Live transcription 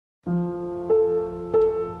So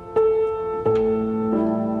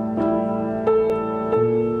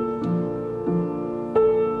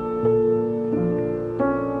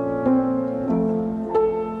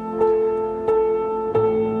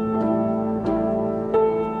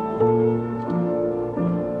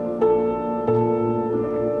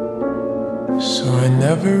I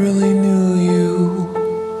never really knew you.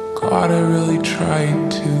 God, I really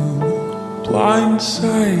tried to.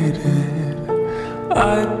 Blindsided,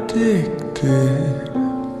 addicted.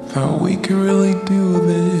 Thought we could really do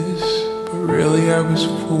this, but really I was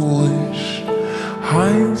foolish.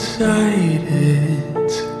 Hindsight,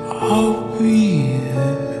 it's obvious.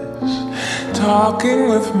 Talking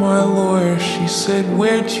with my lawyer, she said,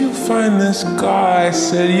 "Where'd you find this guy?" I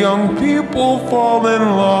said, "Young people fall in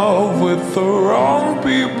love with the wrong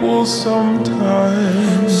people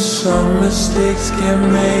sometimes. Some mistakes get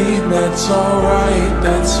made, that's alright,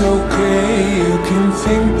 that's okay. You can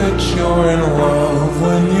think that you're in love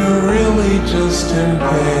when you're really just in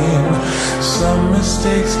pain. Some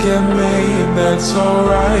mistakes get made, that's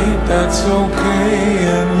alright, that's okay.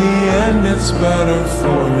 In the end it's better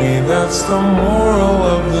for me, that's the moral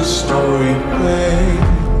of the story, babe."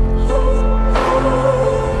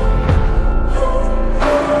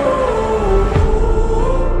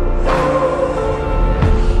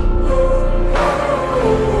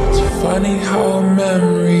 It's funny how a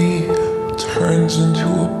memory turns into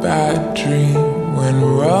a bad dream when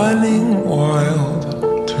running wild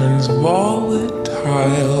turns volatile.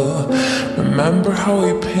 Remember how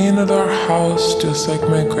we painted our house just like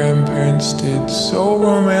my grandparents did? So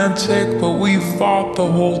romantic, but we fought the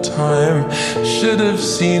whole time. Should have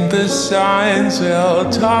seen the signs. Well,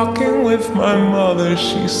 talking with my mother,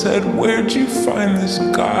 she said, "Where'd you find this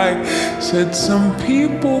guy?" Said, "Some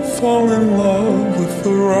people fall in love with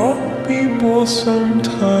the wrong people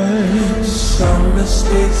sometimes. Some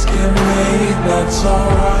mistakes get made, that's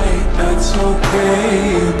alright, that's okay.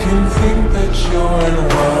 You can think that you're in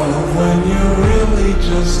love when you're really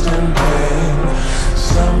just in pain.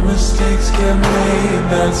 Some mistakes get made,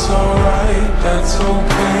 that's alright, that's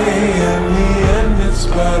okay. In the end it's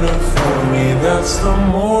better for me, that's the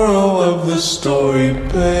moral of the story,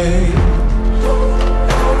 babe."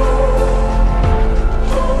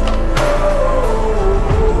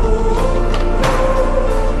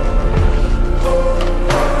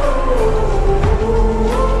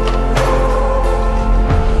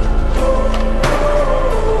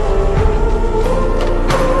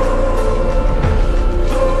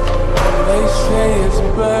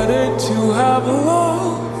 Better to have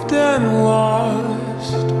loved and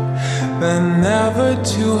lost than never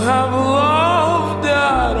to have loved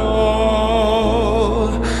at all.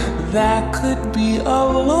 That could be a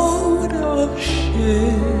load of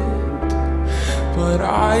shit, but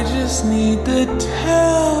I just need to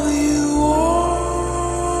tell you all.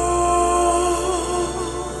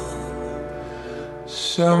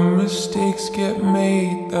 Some mistakes get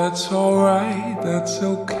made, that's alright, that's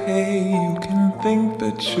okay. You can think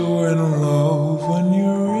that you're in love when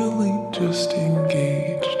you're really just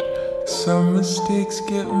engaged. Some mistakes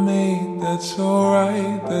get made, that's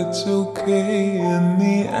alright, that's okay. In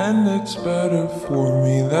the end it's better for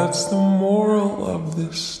me, that's the moral of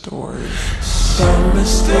this story. Some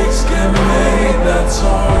mistakes get made, that's